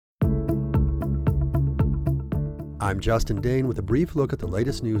I'm Justin Dane with a brief look at the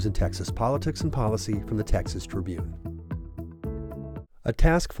latest news in Texas politics and policy from the Texas Tribune. A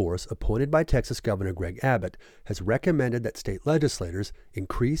task force appointed by Texas Governor Greg Abbott has recommended that state legislators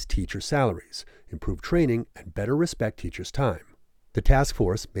increase teacher salaries, improve training, and better respect teachers' time. The task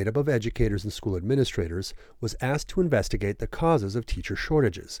force, made up of educators and school administrators, was asked to investigate the causes of teacher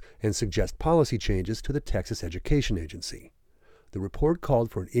shortages and suggest policy changes to the Texas Education Agency. The report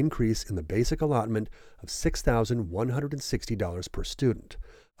called for an increase in the basic allotment of $6,160 per student,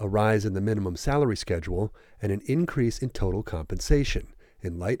 a rise in the minimum salary schedule, and an increase in total compensation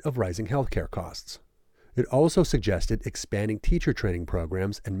in light of rising healthcare costs. It also suggested expanding teacher training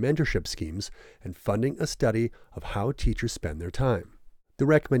programs and mentorship schemes and funding a study of how teachers spend their time. The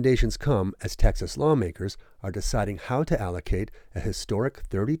recommendations come as Texas lawmakers are deciding how to allocate a historic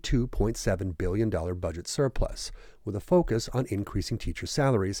 $32.7 billion budget surplus, with a focus on increasing teacher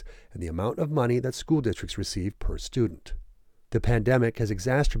salaries and the amount of money that school districts receive per student. The pandemic has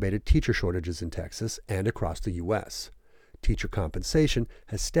exacerbated teacher shortages in Texas and across the U.S. Teacher compensation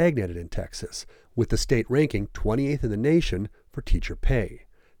has stagnated in Texas, with the state ranking 28th in the nation for teacher pay,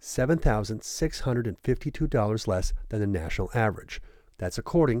 $7,652 less than the national average. That's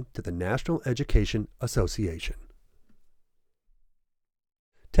according to the National Education Association.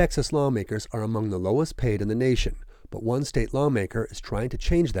 Texas lawmakers are among the lowest paid in the nation, but one state lawmaker is trying to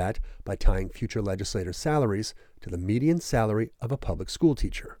change that by tying future legislators' salaries to the median salary of a public school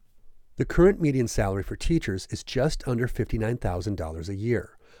teacher. The current median salary for teachers is just under $59,000 a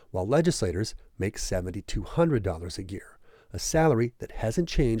year, while legislators make $7,200 a year, a salary that hasn't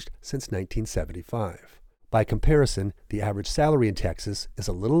changed since 1975. By comparison, the average salary in Texas is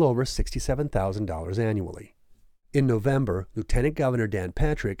a little over $67,000 annually. In November, Lieutenant Governor Dan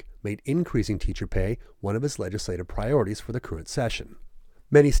Patrick made increasing teacher pay one of his legislative priorities for the current session.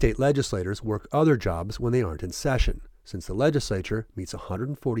 Many state legislators work other jobs when they aren't in session, since the legislature meets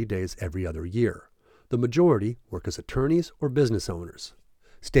 140 days every other year. The majority work as attorneys or business owners.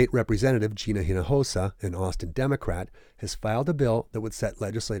 State Representative Gina Hinojosa, an Austin Democrat, has filed a bill that would set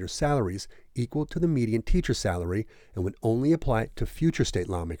legislators' salaries equal to the median teacher salary and would only apply to future state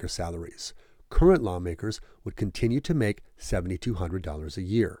lawmaker salaries. Current lawmakers would continue to make $7,200 a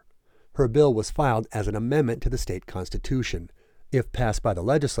year. Her bill was filed as an amendment to the state constitution. If passed by the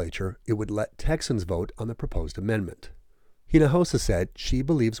legislature, it would let Texans vote on the proposed amendment. Hinojosa said she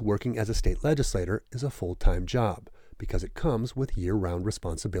believes working as a state legislator is a full-time job because it comes with year-round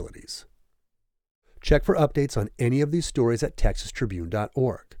responsibilities. Check for updates on any of these stories at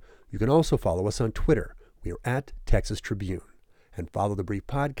texastribune.org. You can also follow us on Twitter. We are at Texas Tribune. And follow the Brief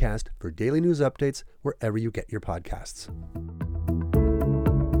Podcast for daily news updates wherever you get your podcasts.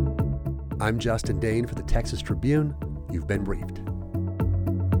 I'm Justin Dane for the Texas Tribune. You've been briefed.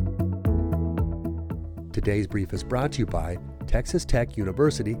 Today's brief is brought to you by Texas Tech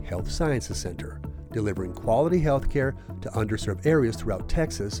University Health Sciences Center, delivering quality health care to underserved areas throughout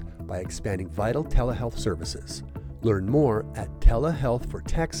Texas by expanding vital telehealth services. Learn more at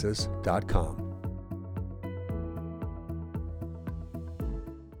telehealthfortexas.com.